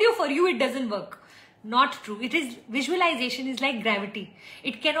 I told you, for you it doesn't work. Not true. It is, visualization is like gravity.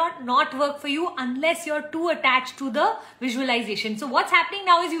 It cannot not work for you unless you're too attached to the visualization. So what's happening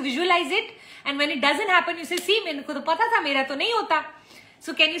now is you visualize it, and when it doesn't happen, you say, see, मेरे को तो पता था, मेरा तो नहीं होता.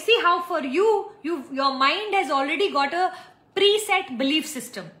 So can you see how for you, your mind has already got a preset belief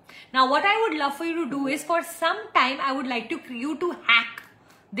system. Now what I would love for you to do is, for some time, I would like you to hack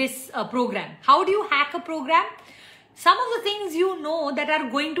this program. How do you hack a program? Some of the things you know that are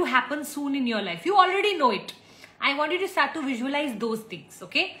going to happen soon in your life, you already know it. I want you to start to visualize those things,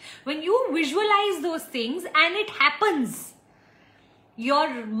 okay? When you visualize those things and it happens,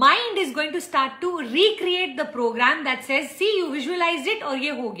 your mind is going to start to recreate the program that says, see, you visualized it और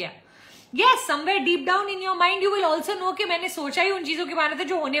ये हो गया. Yes, somewhere deep down in your mind, you will also know कि मैंने सोचा ही उन चीजों के बारे में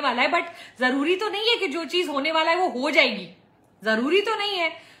जो होने वाला है, but जरूरी तो नहीं है कि जो चीज होने वाला है वो हो जाएगी. जरूरी तो नहीं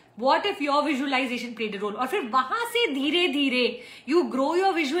है. What if your visualization played a role? और फिर वहां से धीरे धीरे you grow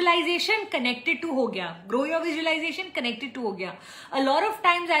your visualization, connected to हो गया. Grow your visualization, connected to हो गया. A lot of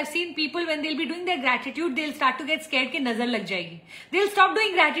times I've seen people when they'll be doing their gratitude, they'll start to get scared कि नजर लग जाएगी. They'll stop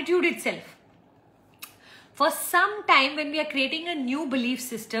doing gratitude itself. For some time, when we are creating a new belief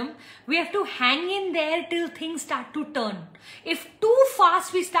system, we have to hang in there till things start to turn. If too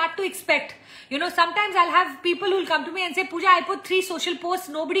fast we start to expect, sometimes I'll have people who will come to me and say, Puja, I put 3 social posts,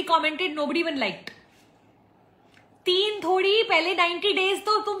 nobody commented, nobody even liked. 3 थोड़ी, पहले 90 days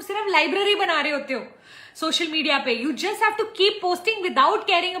तो तुम सिर्फ library बना रहे होते हो social media पे. You just have to keep posting without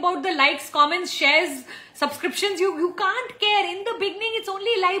caring about the likes, comments, shares, subscriptions. You can't care. In the beginning, it's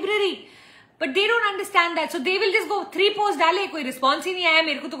only library. But they don't understand that. So they will just go 3 posts डाले, कोई response ही नहीं आया,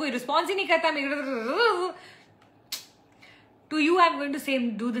 मेरे को तो कोई response ही नहीं करता, To you, I'm going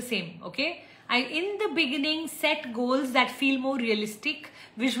to do the same, okay? In the beginning, set goals that feel more realistic,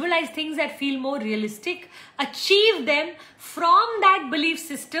 visualize things that feel more realistic, achieve them from that belief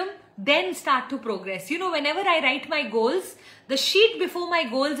system, then start to progress. Whenever I write my goals, the sheet before my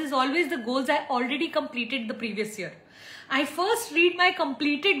goals is always the goals I already completed the previous year. I first read my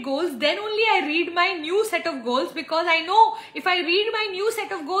completed goals, then only I read my new set of goals, because I know if I read my new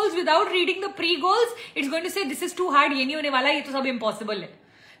set of goals without reading the pre-goals, it's going to say this is too hard, ye nahi hone wala, ye to sab impossible hai.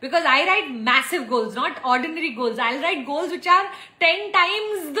 Because I write massive goals, not ordinary goals. I'll write goals which are 10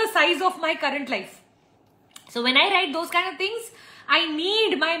 times the size of my current life. So when I write those kind of things, I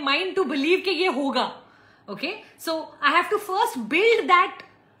need my mind to believe that ye hoga. Okay? So I have to first build that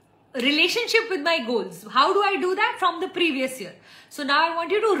relationship with my goals. How do I do that? From the previous year. So now I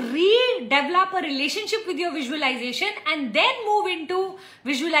want you to develop a relationship with your visualization and then move into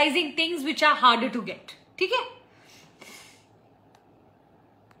visualizing things which are harder to get. Okay?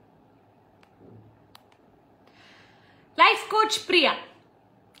 Life coach Priya.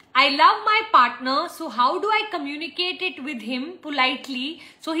 I love my partner, so how do I communicate it with him politely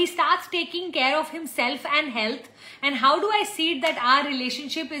so he starts taking care of himself and health? And how do I see that our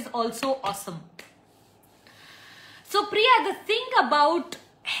relationship is also awesome? So Priya, the thing about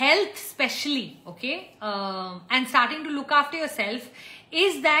health especially, okay, and starting to look after yourself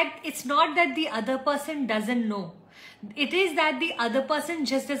is that it's not that the other person doesn't know. It is that the other person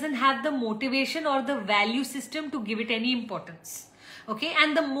just doesn't have the motivation or the value system to give it any importance. Okay,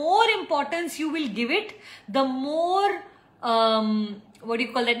 and the more importance you will give it, the more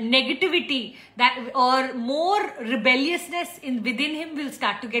negativity or more rebelliousness within him will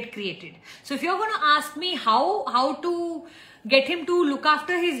start to get created. So if you're going to ask me how to get him to look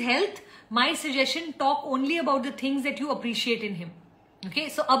after his health, my suggestion, talk only about the things that you appreciate in him. Okay,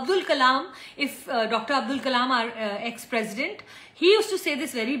 so Abdul Kalam, Dr. Abdul Kalam, our ex-president, he used to say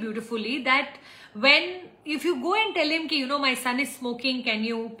this very beautifully, that if you go and tell him, my son is smoking, can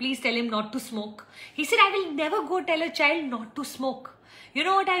you please tell him not to smoke? He said, I will never go tell a child not to smoke. You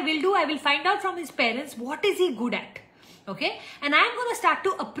know what I will do? I will find out from his parents, what is he good at? Okay, and I'm going to start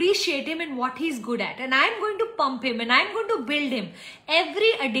to appreciate him in what he's good at, and I'm going to pump him and I'm going to build him.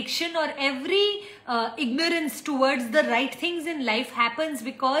 Every addiction or every ignorance towards the right things in life happens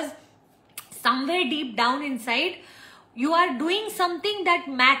because somewhere deep down inside you are doing something that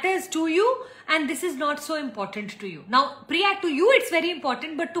matters to you and this is not so important to you. Now, Priya, to you it's very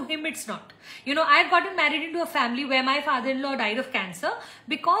important, but to him it's not. I've gotten married into a family where my father-in-law died of cancer,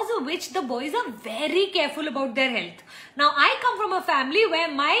 because of which the boys are very careful about their health. Now, I come from a family where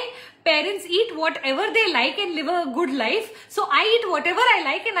my parents eat whatever they like and live a good life. So I eat whatever I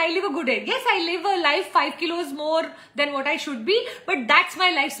like and I live a good life. Yes, I live a life 5 kilos more than what I should be, but that's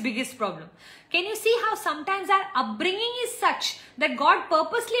my life's biggest problem. Can you see how sometimes our upbringing is such that God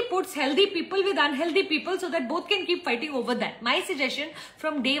purposely puts healthy people with unhealthy people so that both can keep fighting over that? My suggestion,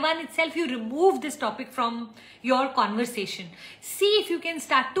 from day one itself, you remove this topic from your conversation. See if you can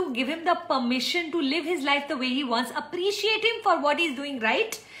start to give him the permission to live his life the way he wants. Appreciate him for what he's doing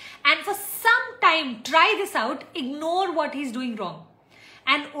right. And for some time, try this out. Ignore what he's doing wrong.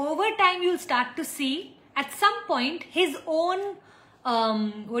 And over time, you'll start to see at some point his own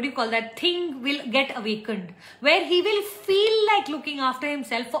thing will get awakened, where he will feel like looking after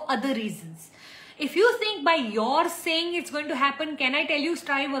himself for other reasons. If you think by your saying it's going to happen, can I tell you,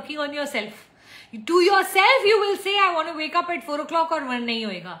 try working on yourself. To yourself, you will say, I want to wake up at 4 o'clock or nahi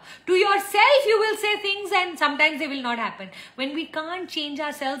hoega. To yourself, you will say things and sometimes they will not happen. When we can't change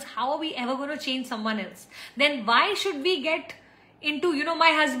ourselves, how are we ever going to change someone else? Then why should we get into,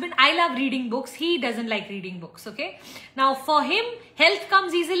 my husband, I love reading books. He doesn't like reading books, okay? Now, for him, health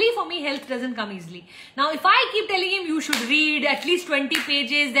comes easily. For me, health doesn't come easily. Now, if I keep telling him, you should read at least 20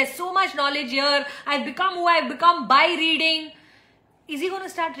 pages, there's so much knowledge here, I've become who I've become by reading, is he going to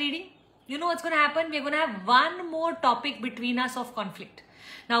start reading? You know what's going to happen? We're going to have one more topic between us of conflict.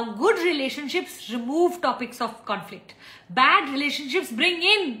 Now, good relationships remove topics of conflict. Bad relationships bring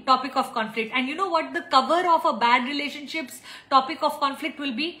in topic of conflict. And you know what the cover of a bad relationship's topic of conflict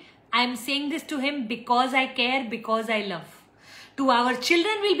will be? I am saying this to him because I care, because I love. To our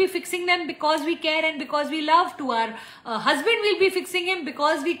children, we'll be fixing them because we care and because we love. To our husband, we'll be fixing him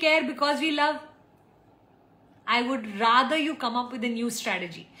because we care, because we love. I would rather you come up with a new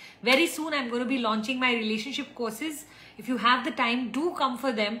strategy. Very soon, I'm going to be launching my relationship courses. If you have the time, do come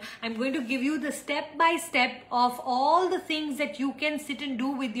for them. I'm going to give you the step-by-step of all the things that you can sit and do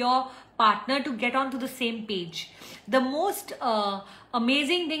with your partner to get onto the same page. The most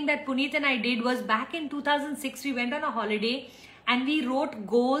amazing thing that Puneet and I did was back in 2006, we went on a holiday and we wrote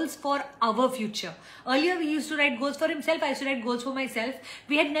goals for our future. Earlier, we used to write goals for himself. I used to write goals for myself.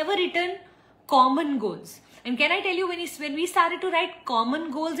 We had never written common goals. And can I tell you, when we started to write common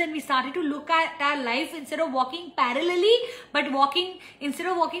goals and we started to look at our life instead of walking parallelly, instead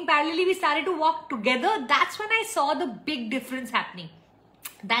of walking parallelly, we started to walk together. That's when I saw the big difference happening.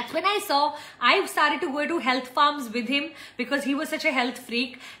 That's when I started to go to health farms with him because he was such a health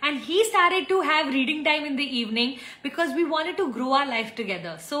freak, and he started to have reading time in the evening because we wanted to grow our life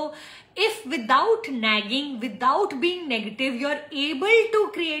together. So if without nagging, without being negative, you're able to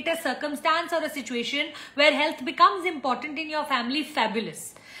create a circumstance or a situation where health becomes important in your family,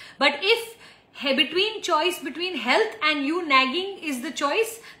 fabulous. But if choice between health and you nagging is the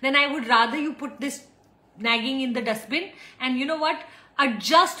choice, then I would rather you put this nagging in the dustbin and you know what?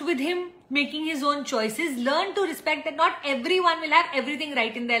 Adjust with him making his own choices. Learn to respect that not everyone will have everything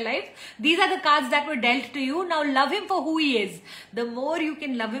right in their life. These are the cards that were dealt to you. Now love him for who he is. The more you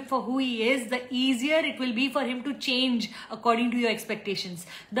can love him for who he is, the easier it will be for him to change according to your expectations.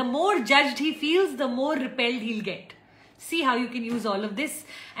 The more judged he feels, the more repelled he'll get. See how you can use all of this.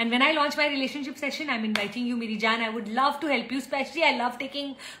 And when I launch my relationship session, I'm inviting you, Meri Jaan. I would love to help you. Especially, I love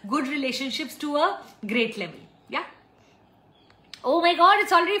taking good relationships to a great level. Yeah. Oh my God,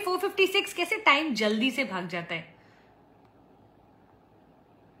 it's already 4:56. कैसे time जल्दी से भाग जाता है?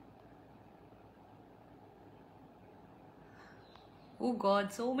 Oh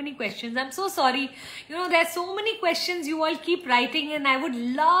God, so many questions. I'm so sorry. You know, there's so many questions you all keep writing and I would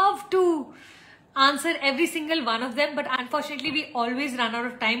love to answer every single one of them. But unfortunately, we always run out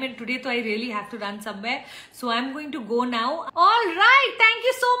of time and today, so I really have to run somewhere. So I'm going to go now. All right. Thank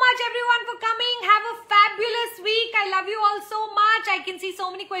you so much everyone for coming. Have a fabulous week. I love you all so much. I can see so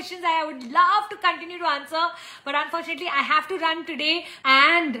many questions I would love to continue to answer. But unfortunately, I have to run today.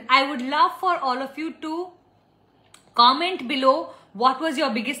 And I would love for all of you to comment below what was your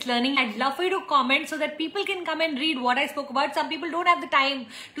biggest learning. I'd love for you to comment so that people can come and read what I spoke about. Some people don't have the time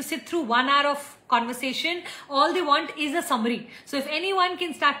to sit through 1 hour of conversation. All they want is a summary. So if anyone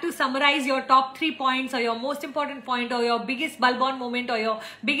can start to summarize your top 3 points or your most important point or your biggest bulb on moment or your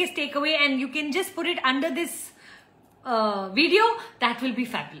biggest takeaway, and you can just put it under this video, that will be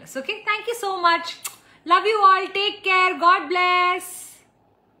fabulous. Okay, thank you so much. Love you all. Take care. God bless.